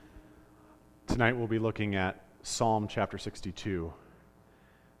Tonight we'll be looking at Psalm chapter 62,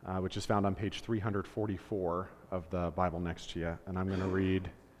 which is found on page 344 of the Bible next to you. And I'm going to read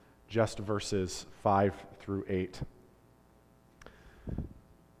just verses 5 through 8.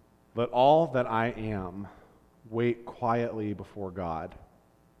 Let all that I am wait quietly before God,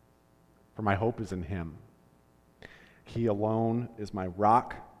 for my hope is in him. He alone is my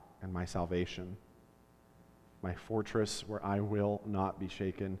rock and my salvation, my fortress where I will not be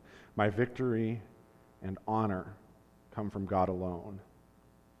shaken. My victory and honor come from God alone.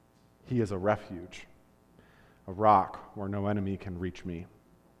 He is a refuge, a rock where no enemy can reach me.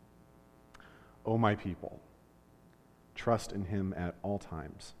 O my people, trust in him at all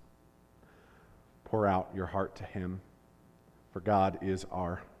times. Pour out your heart to him, for God is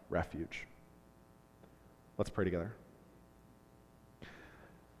our refuge. Let's pray together.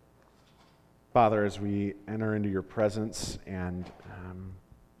 Father, as we enter into your presence and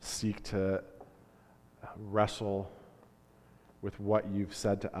seek to wrestle with what you've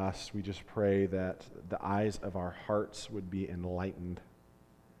said to us, we just pray that the eyes of our hearts would be enlightened,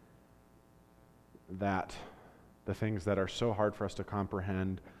 that the things that are so hard for us to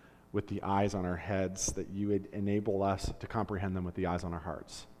comprehend with the eyes on our heads, that you would enable us to comprehend them with the eyes on our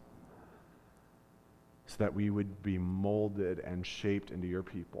hearts, so that we would be molded and shaped into your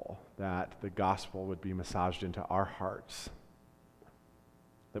people, that the gospel would be massaged into our hearts,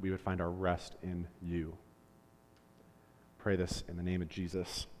 that we would find our rest in you. Pray this in the name of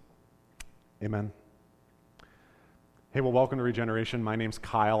Jesus. Amen. Hey, well, welcome to Regeneration. My name's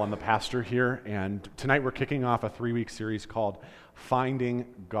Kyle. I'm the pastor here, and tonight we're kicking off a 3-week series called Finding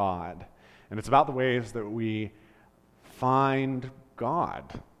God. And it's about the ways that we find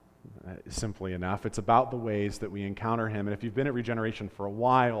God. Simply enough, it's about the ways that we encounter him. And if you've been at Regeneration for a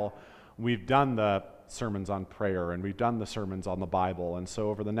while, we've done the sermons on prayer and we've done the sermons on the Bible. And so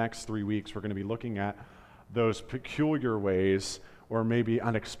over the next 3 weeks, we're going to be looking at those peculiar ways, or maybe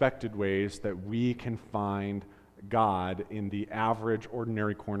unexpected ways, that we can find God in the average,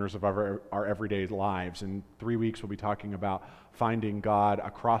 ordinary corners of our everyday lives. In 3 weeks, we'll be talking about finding God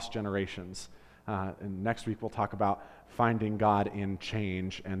across generations. And next week, we'll talk about finding God in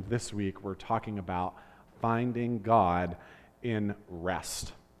change. And this week, we're talking about finding God in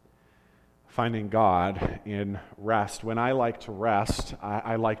rest. Finding God in rest. When I like to rest,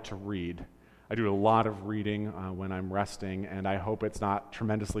 I like to read. I do a lot of reading when I'm resting, and I hope it's not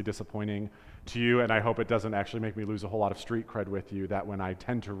tremendously disappointing to you, and I hope it doesn't actually make me lose a whole lot of street cred with you, that when I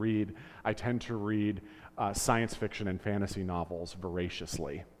tend to read science fiction and fantasy novels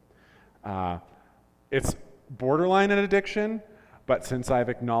voraciously. It's borderline an addiction, but since I've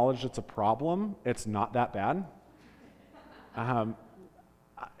acknowledged it's a problem, it's not that bad.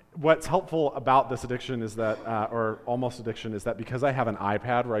 What's helpful about this addiction is that, or almost addiction, is that because I have an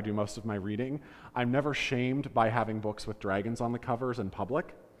iPad where I do most of my reading, I'm never shamed by having books with dragons on the covers in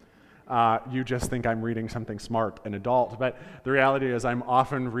public. You just think I'm reading something smart and adult, but the reality is I'm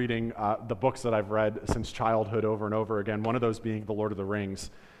often reading the books that I've read since childhood over and over again, one of those being The Lord of the Rings.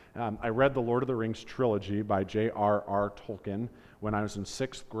 I read the Lord of the Rings trilogy by J.R.R. Tolkien when I was in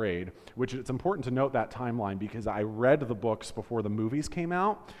 6th grade, which it's important to note that timeline because I read the books before the movies came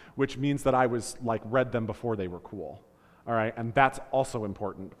out, which means that I was read them before they were cool. All right, and that's also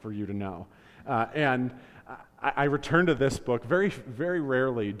important for you to know. And I return to this book. Very, very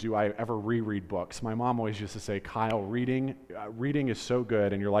rarely do I ever reread books. My mom always used to say, Kyle, reading is so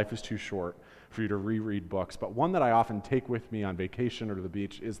good and your life is too short for you to reread books. But one that I often take with me on vacation or to the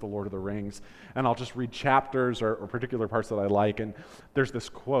beach is The Lord of the Rings. And I'll just read chapters or particular parts that I like. And there's this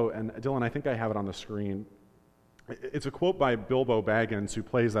quote, and Dylan, I think I have it on the screen. It's a quote by Bilbo Baggins, who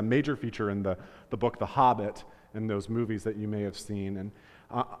plays a major feature in the book The Hobbit and those movies that you may have seen. And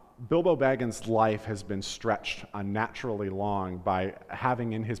Bilbo Baggins' life has been stretched unnaturally long by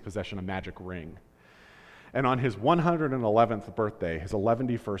having in his possession a magic ring. And on his 111th birthday, his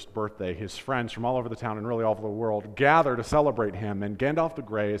 111st birthday, his friends from all over the town and really all over the world gather to celebrate him, and Gandalf the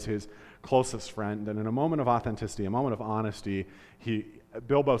Grey is his closest friend. And in a moment of authenticity, a moment of honesty,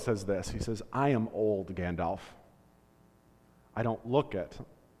 Bilbo says this. He says, I am old, Gandalf. I don't look it,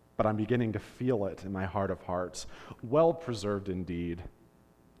 but I'm beginning to feel it in my heart of hearts. Well preserved indeed.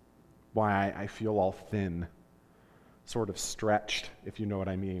 Why, I feel all thin, sort of stretched, if you know what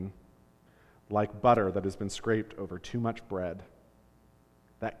I mean. Like butter that has been scraped over too much bread.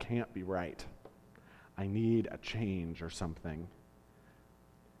 That can't be right. I need a change or something.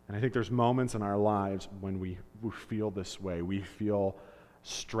 And I think there's moments in our lives when we feel this way. We feel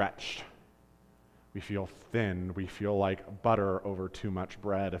stretched. We feel thin. We feel like butter over too much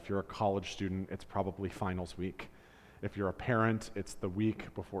bread. If you're a college student, it's probably finals week. If you're a parent, it's the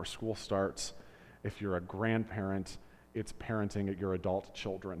week before school starts. If you're a grandparent, it's parenting your adult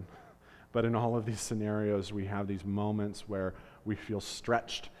children. But in all of these scenarios, we have these moments where we feel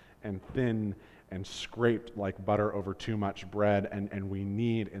stretched and thin and scraped like butter over too much bread, and we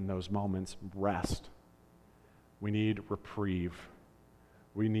need, in those moments, rest. We need reprieve.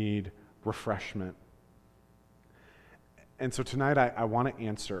 We need refreshment. And so tonight I want to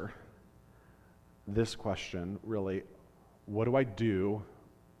answer this question, really. What do I do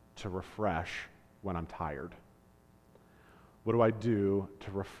to refresh when I'm tired? What do I do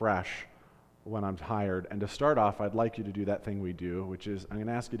to refresh when I'm tired? And to start off, I'd like you to do that thing we do, which is I'm going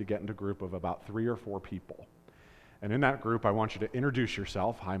to ask you to get into a group of about 3 or 4 people. And in that group, I want you to introduce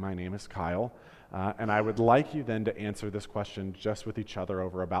yourself. Hi, my name is Kyle. And I would like you then to answer this question just with each other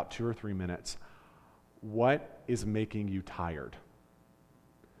over about 2 or 3 minutes. What is making you tired?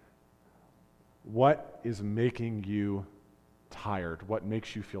 What is making you tired? What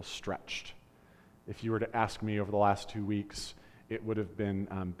makes you feel stretched? If you were to ask me over the last 2 weeks, it would have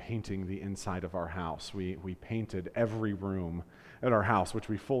been painting the inside of our house. We painted every room at our house, which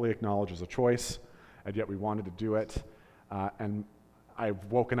we fully acknowledge as a choice, and yet we wanted to do it. And I've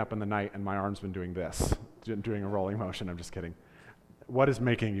woken up in the night and my arm's been doing this, doing a rolling motion. I'm just kidding. What is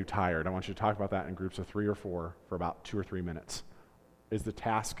making you tired? I want you to talk about that in groups of 3 or 4 for about 2 or 3 minutes. Is the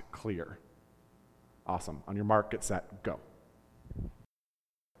task clear? Awesome. On your mark, get set, go.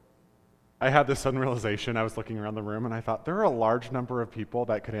 I had this sudden realization. I was looking around the room and I thought there are a large number of people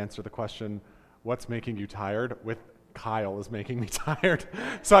that could answer the question, what's making you tired? With Kyle is making me tired.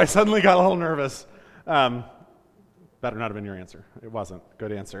 So I suddenly got a little nervous. Better not have been your answer. It wasn't.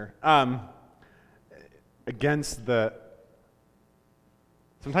 Good answer.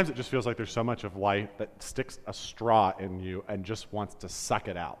 Sometimes it just feels like there's so much of life that sticks a straw in you and just wants to suck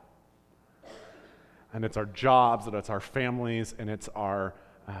it out. And it's our jobs, and it's our families, and it's our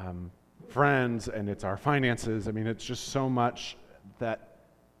friends, and it's our finances. I mean, it's just so much that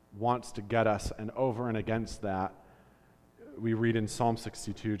wants to get us, and over and against that, we read in Psalm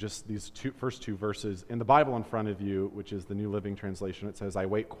 62, just these first 2 verses. In the Bible in front of you, which is the New Living Translation, it says, I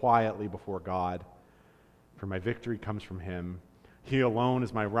wait quietly before God, for my victory comes from him. He alone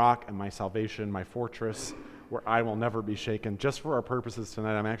is my rock and my salvation, my fortress, where I will never be shaken. Just for our purposes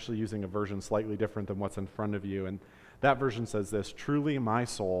tonight, I'm actually using a version slightly different than what's in front of you, and that version says this, truly my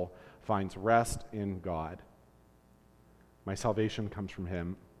soul finds rest in God. My salvation comes from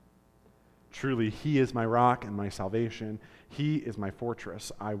him. Truly, he is my rock and my salvation. He is my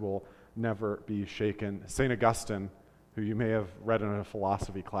fortress. I will never be shaken. St. Augustine, who you may have read in a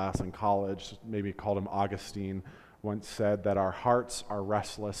philosophy class in college, maybe called him Augustine, once said that our hearts are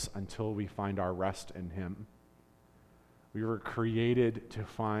restless until we find our rest in him. We were created to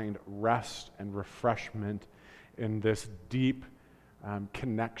find rest and refreshment in this deep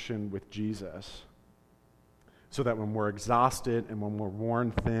connection with Jesus, so that when we're exhausted and when we're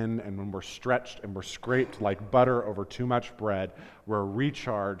worn thin and when we're stretched and we're scraped like butter over too much bread, we're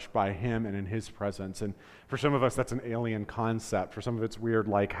recharged by him and in his presence. And for some of us, that's an alien concept. For some of it's weird,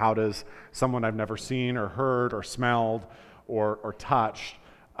 like how does someone I've never seen or heard or smelled or touched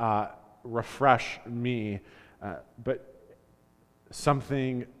refresh me? But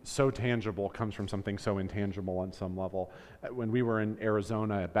something so tangible comes from something so intangible on some level. When we were in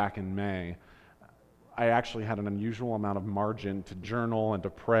Arizona back in May, I actually had an unusual amount of margin to journal and to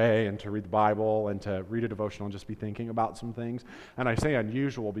pray and to read the Bible and to read a devotional and just be thinking about some things. And I say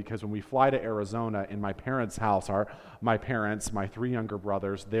unusual because when we fly to Arizona, in my parents' house are my parents, my 3 younger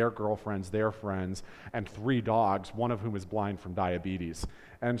brothers, their girlfriends, their friends, and 3 dogs, one of whom is blind from diabetes.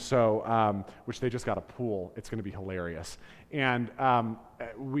 And so, which they just got a pool. It's going to be hilarious. And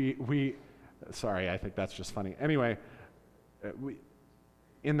sorry, I think that's just funny. Anyway,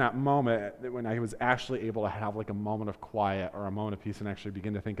 in that moment, when I was actually able to have like a moment of quiet or a moment of peace and actually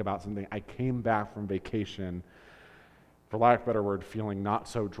begin to think about something, I came back from vacation, for lack of a better word, feeling not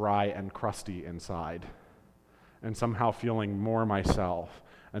so dry and crusty inside, and somehow feeling more myself,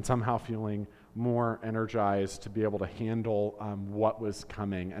 and somehow feeling more energized to be able to handle what was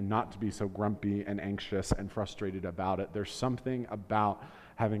coming and not to be so grumpy and anxious and frustrated about it. There's something about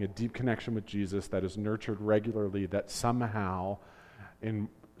having a deep connection with Jesus that is nurtured regularly that somehow, in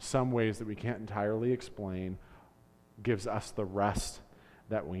some ways that we can't entirely explain, gives us the rest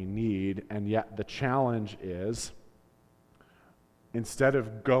that we need. And yet the challenge is, instead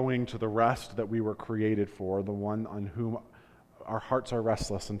of going to the rest that we were created for, the one on whom our hearts are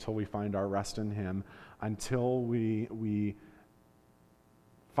restless until we find our rest in him, until we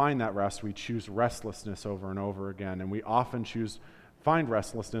find that rest, we choose restlessness over and over again. And we often choose find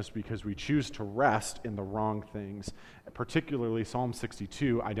restlessness because we choose to rest in the wrong things. Particularly, Psalm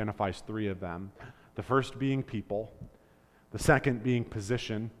 62 identifies three of them. The first being people, the second being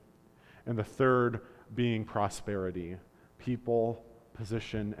position, and the third being prosperity. People,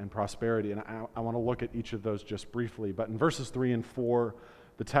 position, and prosperity. And I want to look at each of those just briefly. But in verses 3 and 4,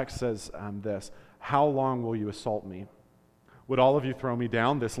 the text says this: "How long will you assault me? Would all of you throw me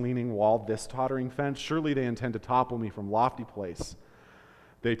down, this leaning wall, this tottering fence? Surely they intend to topple me from lofty place.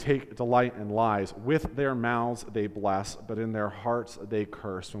 They take delight in lies. With their mouths they bless, but in their hearts they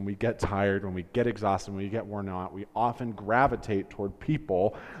curse." When we get tired, when we get exhausted, when we get worn out, we often gravitate toward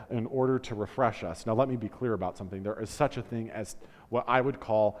people in order to refresh us. Now, let me be clear about something. There is such a thing as what I would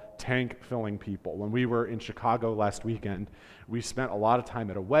call tank-filling people. When we were in Chicago last weekend, we spent a lot of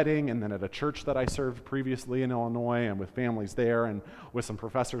time at a wedding and then at a church that I served previously in Illinois and with families there and with some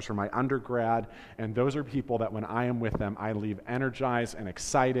professors from my undergrad. And those are people that when I am with them, I leave energized and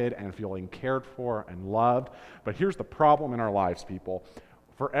excited and feeling cared for and loved. But here's the problem in our lives, people.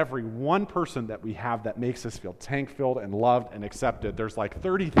 For every one person that we have that makes us feel tank-filled and loved and accepted, there's like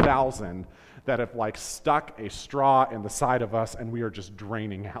 30,000 that have like stuck a straw in the side of us and we are just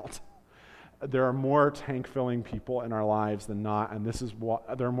draining out. There are more tank-filling people in our lives than not, and this is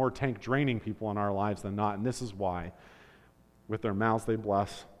what there are more tank-draining people in our lives than not, and this is why. With their mouths they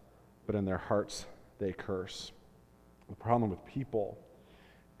bless, but in their hearts they curse. The problem with people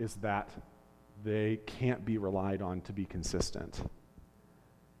is that they can't be relied on to be consistent.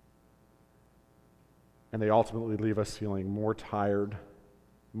 And they ultimately leave us feeling more tired,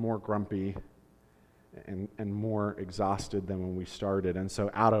 more grumpy, and more exhausted than when we started. And so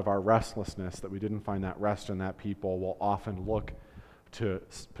out of our restlessness, that we didn't find that rest in that people, we'll often look to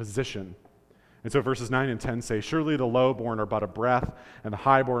position. And so verses 9 and 10 say, "Surely the low-born are but a breath, and the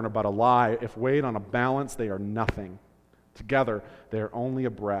high-born are but a lie. If weighed on a balance, they are nothing. Together, they are only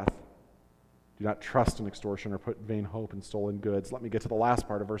a breath. Do not trust in extortion or put vain hope in stolen goods." Let me get to the last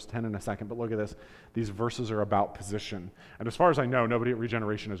part of verse 10 in a second, but look at this. These verses are about position. And as far as I know, nobody at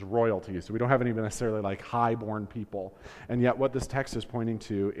Regeneration is royalty, so we don't have any necessarily like high-born people. And yet what this text is pointing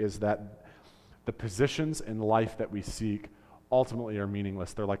to is that the positions in life that we seek ultimately are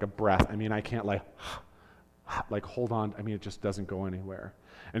meaningless. They're like a breath. I mean, I can't like hold on. I mean, it just doesn't go anywhere.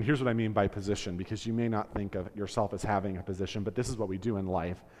 And here's what I mean by position, because you may not think of yourself as having a position, but this is what we do in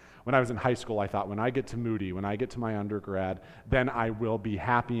life. When I was in high school, I thought, when I get to Moody, when I get to my undergrad, then I will be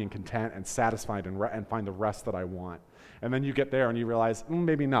happy and content and satisfied and find the rest that I want. And then you get there and you realize,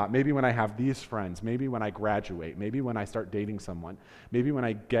 maybe not. Maybe when I have these friends, maybe when I graduate, maybe when I start dating someone, maybe when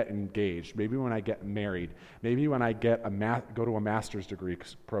I get engaged, maybe when I get married, maybe when I get go to a master's degree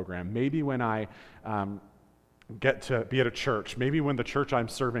program, maybe when I get to be at a church, maybe when the church I'm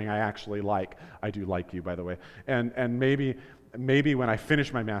serving I actually like. I do like you, by the way. And maybe when I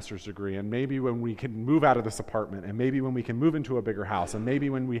finish my master's degree, and maybe when we can move out of this apartment, and maybe when we can move into a bigger house, and maybe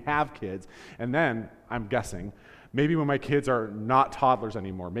when we have kids, and then, I'm guessing, maybe when my kids are not toddlers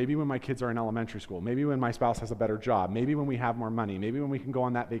anymore, maybe when my kids are in elementary school, maybe when my spouse has a better job, maybe when we have more money, maybe when we can go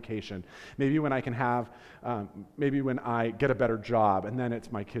on that vacation, maybe when I can have, maybe when I get a better job, and then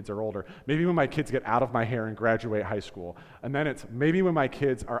it's my kids are older, maybe when my kids get out of my hair and graduate high school, and then it's maybe when my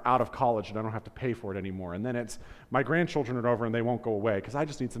kids are out of college and I don't have to pay for it anymore, and then it's my grandchildren are over and they won't go away because I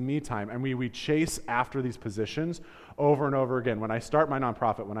just need some me time. And we chase after these positions over and over again. When I start my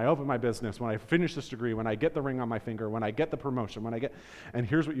nonprofit, when I open my business, when I finish this degree, when I get the ring on my finger, when I get the promotion, and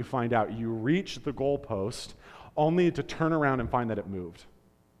here's what you find out. You reach the goalpost only to turn around and find that it moved.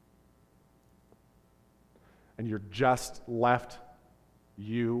 And you're just left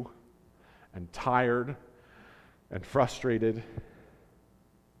you and tired and frustrated,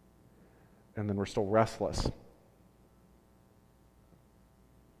 and then we're still restless.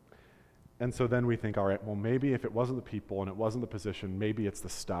 And so then we think, all right, well, maybe if it wasn't the people and it wasn't the position, maybe it's the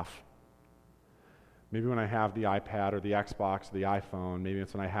stuff. Maybe when I have the iPad or the Xbox or the iPhone, maybe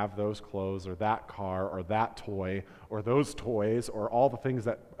it's when I have those clothes or that car or that toy or those toys or all the things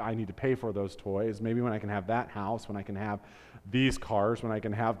that I need to pay for those toys. Maybe when I can have that house, when I can have these cars, when I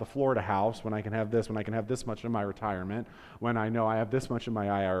can have the Florida house, when I can have this much in my retirement, when I know I have this much in my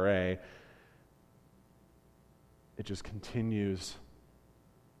IRA. It just continues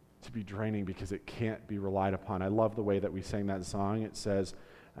to be draining because it can't be relied upon. I love the way that we sang that song. It says,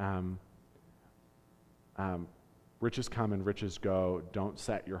 riches come and riches go, don't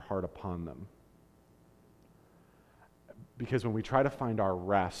set your heart upon them. Because when we try to find our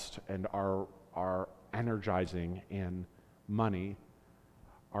rest and our energizing in money,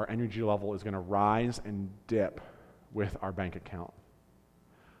 our energy level is going to rise and dip with our bank account.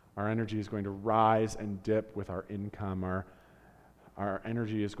 Our energy is going to rise and dip with our income. Our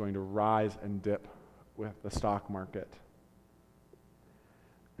energy is going to rise and dip with the stock market.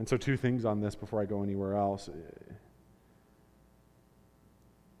 And so 2 things on this before I go anywhere else.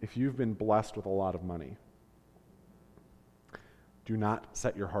 If you've been blessed with a lot of money, do not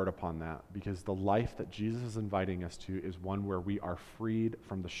set your heart upon that, because the life that Jesus is inviting us to is one where we are freed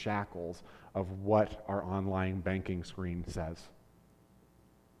from the shackles of what our online banking screen says.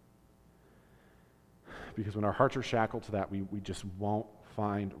 Because when our hearts are shackled to that, we just won't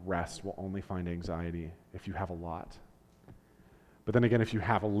find rest. We'll only find anxiety if you have a lot. But then again, if you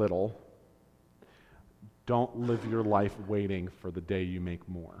have a little, don't live your life waiting for the day you make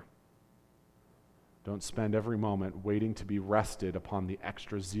more. Don't spend every moment waiting to be rested upon the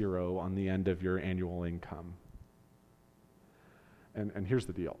extra zero on the end of your annual income. And here's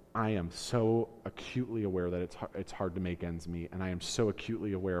the deal. I am so acutely aware that it's hard to make ends meet, and I am so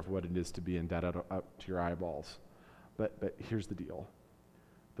acutely aware of what it is to be in debt up to your eyeballs. But here's the deal.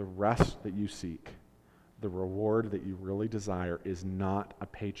 The rest that you seek, the reward that you really desire, is not a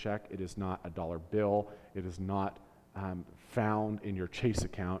paycheck. It is not a dollar bill. It is not found in your Chase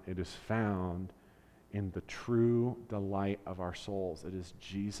account. It is found in the true delight of our souls. It is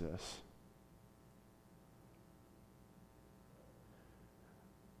Jesus.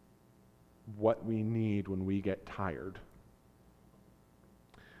 What we need when we get tired,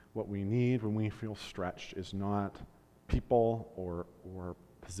 what we need when we feel stretched, is not people or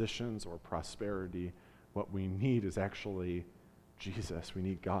positions or prosperity. What we need is actually Jesus. We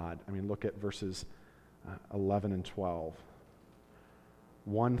need God. I mean, look at verses 11 and 12.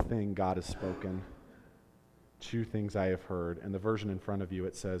 1 thing God has spoken, 2 things I have heard. And the version in front of you,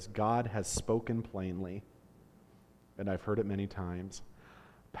 it says, God has spoken plainly, and I've heard it many times.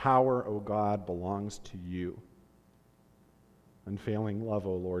 Power, O God, belongs to you. Unfailing love,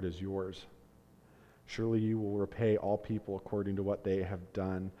 O Lord, is yours. Surely you will repay all people according to what they have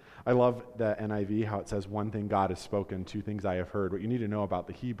done. I love the NIV, how it says 1 thing God has spoken, 2 things I have heard. What you need to know about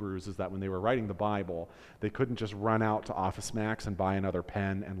the Hebrews is that when they were writing the Bible, they couldn't just run out to Office Max and buy another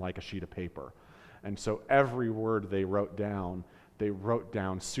pen and like a sheet of paper. And so every word they wrote down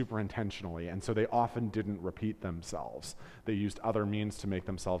super intentionally, and so they often didn't repeat themselves. They used other means to make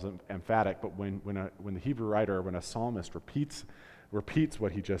themselves emphatic, but when the Hebrew writer, when a psalmist repeats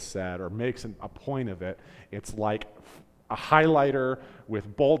what he just said or makes a point of it, it's like a highlighter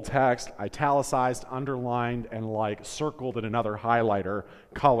with bold text, italicized, underlined, and like circled in another highlighter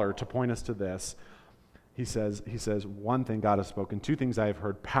color to point us to this. He says, 1 thing God has spoken, 2 things I have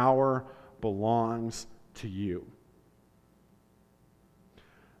heard, power belongs to you.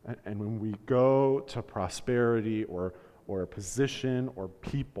 And when we go to prosperity or a position or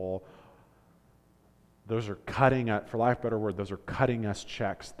people, those are for lack of a better word, those are cutting us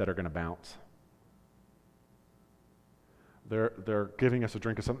checks that are going to bounce. They're giving us a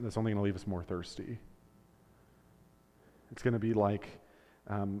drink of something that's only going to leave us more thirsty. It's going to be like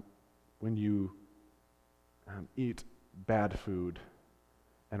when you eat bad food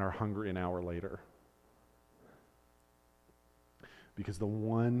and are hungry an hour later. Because the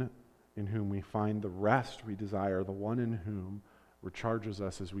one in whom we find the rest we desire, the one in whom recharges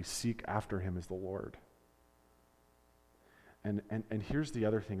us as we seek after him, is the Lord. And here's the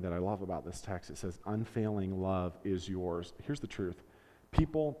other thing that I love about this text. It says, unfailing love is yours. Here's the truth.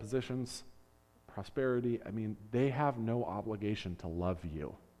 People, positions, prosperity, they have no obligation to love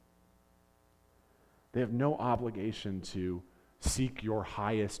you. They have no obligation to seek your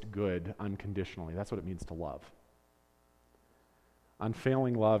highest good unconditionally. That's what it means to love.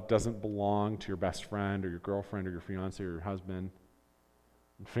 Unfailing love doesn't belong to your best friend or your girlfriend or your fiance or your husband.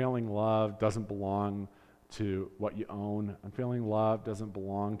 Unfailing love doesn't belong to what you own. Unfailing love doesn't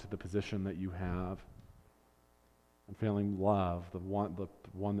belong to the position that you have. Unfailing love, the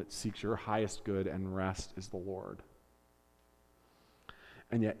one that seeks your highest good and rest, is the Lord.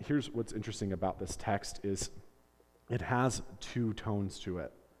 And yet, here's what's interesting about this text is it has 2 tones to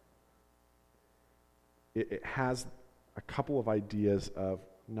it. It has a couple of ideas of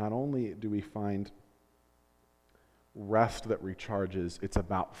not only do we find rest that recharges, it's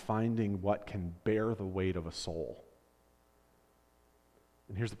about finding what can bear the weight of a soul.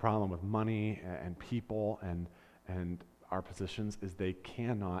 And here's the problem with money and people and our positions is they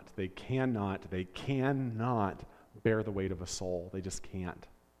cannot bear the weight of a soul. They just can't.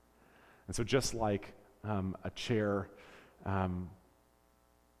 And so just like a chair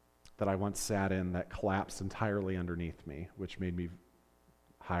that I once sat in that collapsed entirely underneath me, which made me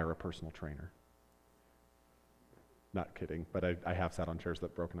hire a personal trainer. Not kidding, but I have sat on chairs that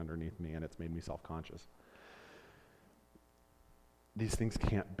have broken underneath me, and it's made me self-conscious. These things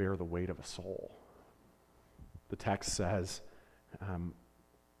can't bear the weight of a soul. The text says, Um,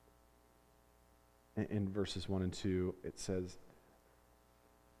 in verses 1 and 2, it says,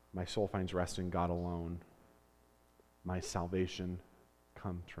 my soul finds rest in God alone. My salvation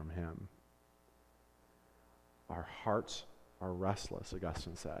comes from him. Our hearts are restless,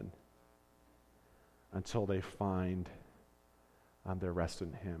 Augustine said, until they find their rest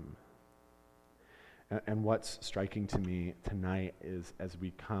in him. And what's striking to me tonight is as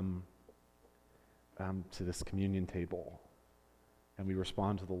we come to this communion table and we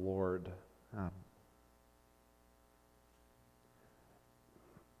respond to the Lord,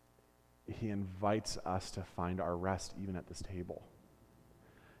 he invites us to find our rest even at this table.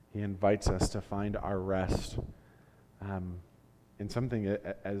 He invites us to find our rest in something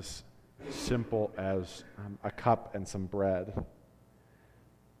as simple as a cup and some bread.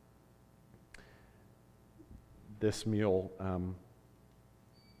 This meal,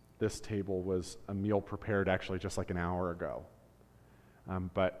 this table was a meal prepared actually just like an hour ago.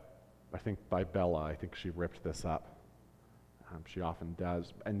 But I think by Bella, I think she ripped this up. She often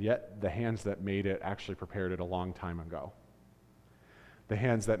does. And yet the hands that made it actually prepared it a long time ago. The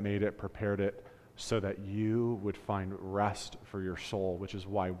hands that made it prepared it so that you would find rest for your soul, which is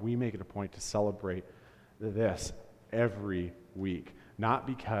why we make it a point to celebrate this every week. Not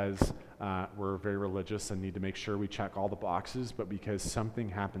because we're very religious and need to make sure we check all the boxes, but because something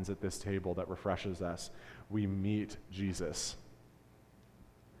happens at this table that refreshes us. We meet Jesus.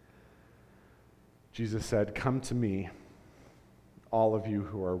 Jesus said, "Come to me, all of you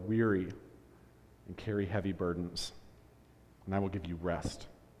who are weary and carry heavy burdens, and I will give you rest.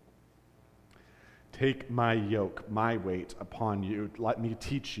 Take my yoke, my weight upon you. Let me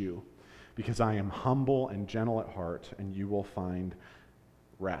teach you, because I am humble and gentle at heart, and you will find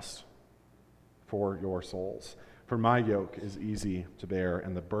rest for your souls. For my yoke is easy to bear,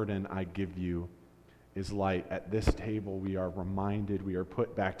 and the burden I give you is light." At this table, we are reminded, we are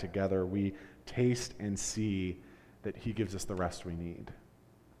put back together, we taste and see that he gives us the rest we need.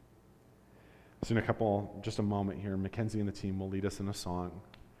 So in just a moment here, Mackenzie and the team will lead us in a song.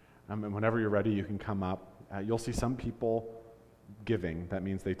 And whenever you're ready, you can come up. You'll see some people giving. That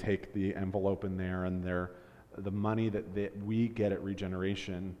means they take the envelope in there, and the money that we get at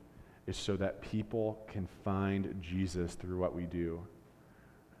Regeneration is so that people can find Jesus through what we do.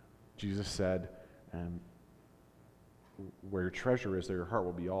 Jesus said, where your treasure is, there your heart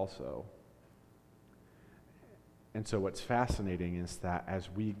will be also. And so what's fascinating is that as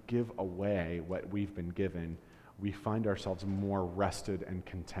we give away what we've been given, we find ourselves more rested and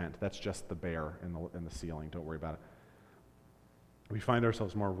content. That's just the bear in the ceiling. Don't worry about it. We find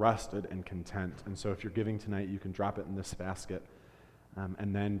ourselves more rested and content. And so if you're giving tonight, you can drop it in this basket,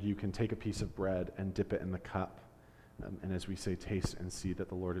 and then you can take a piece of bread and dip it in the cup. And as we say, taste and see that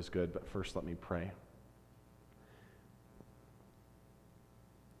the Lord is good. But first, let me pray.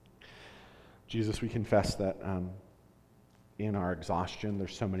 Jesus, we confess that in our exhaustion,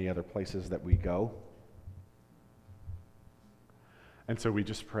 there's so many other places that we go. And so we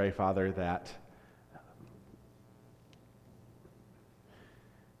just pray, Father, that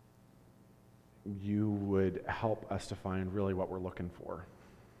you would help us to find really what we're looking for.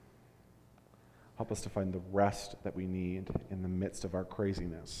 Help us to find the rest that we need in the midst of our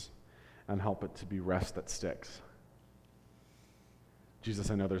craziness, and help it to be rest that sticks.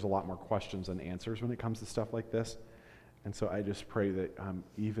 Jesus, I know there's a lot more questions than answers when it comes to stuff like this. And so I just pray that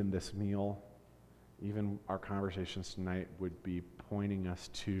even this meal, even our conversations tonight would be pointing us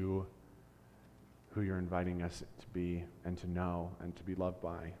to who you're inviting us to be and to know and to be loved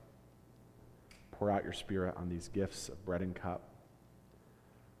by. Pour out your Spirit on these gifts of bread and cup,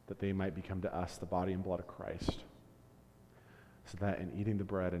 that they might become to us the body and blood of Christ, so that in eating the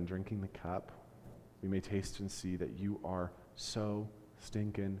bread and drinking the cup, we may taste and see that you are so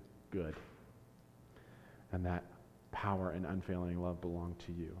stinking good, and that power and unfailing love belong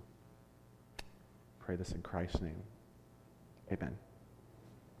to you. Pray this in Christ's name. Amen.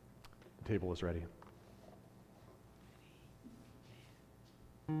 The table is ready.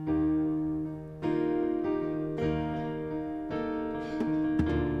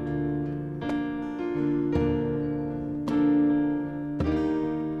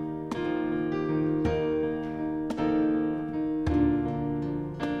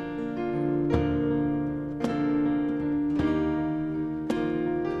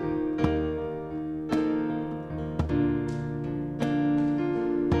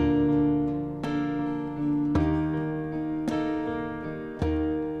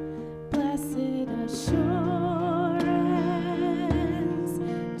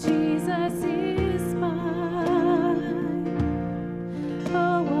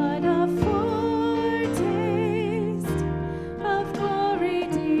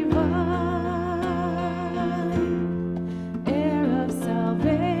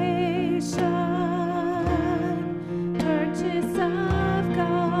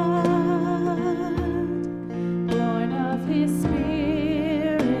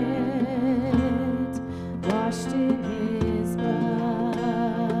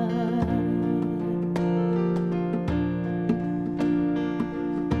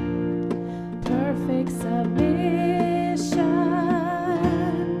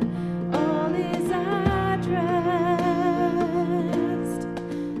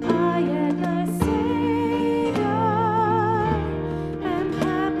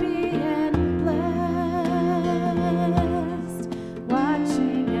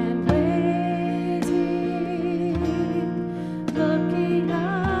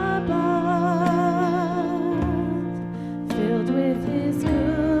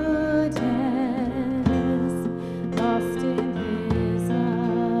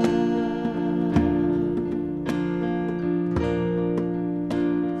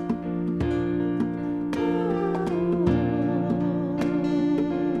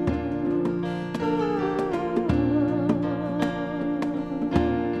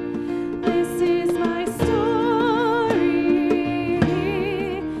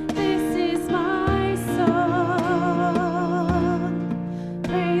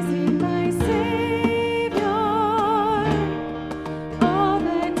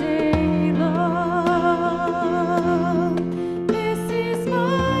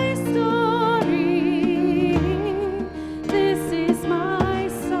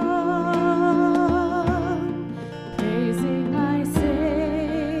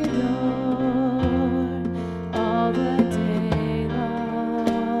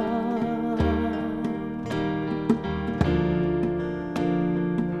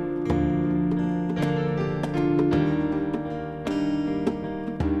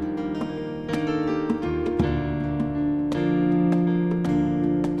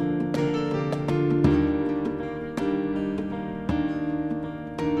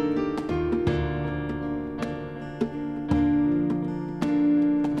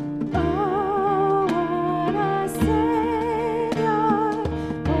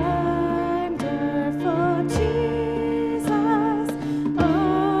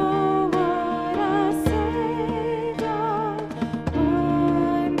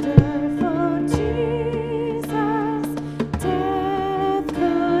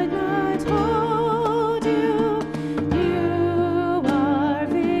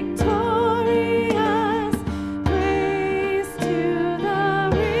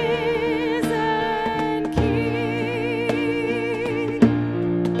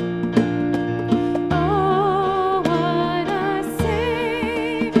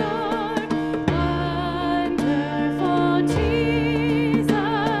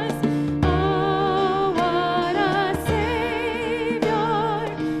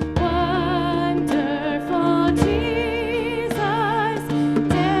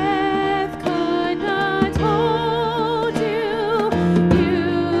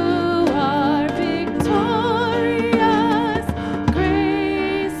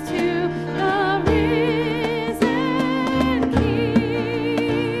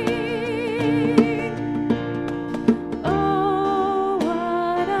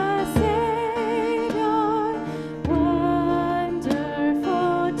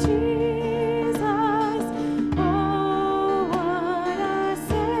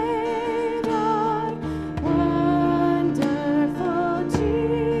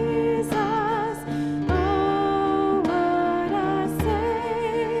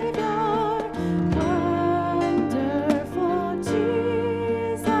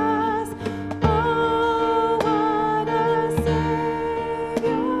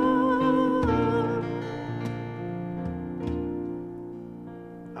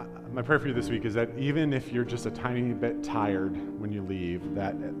 my prayer for you this week is that even if you're just a tiny bit tired when you leave,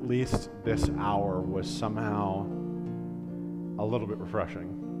 that at least this hour was somehow a little bit refreshing.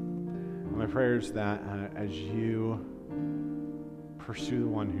 And my prayer is that as you pursue the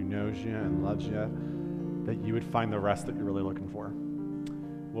one who knows you and loves you, that you would find the rest that you're really looking for.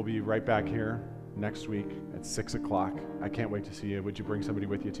 We'll be right back here next week at 6 o'clock. I can't wait to see you. Would you bring somebody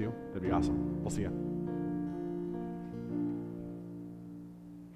with you too? That'd be awesome. We'll see you.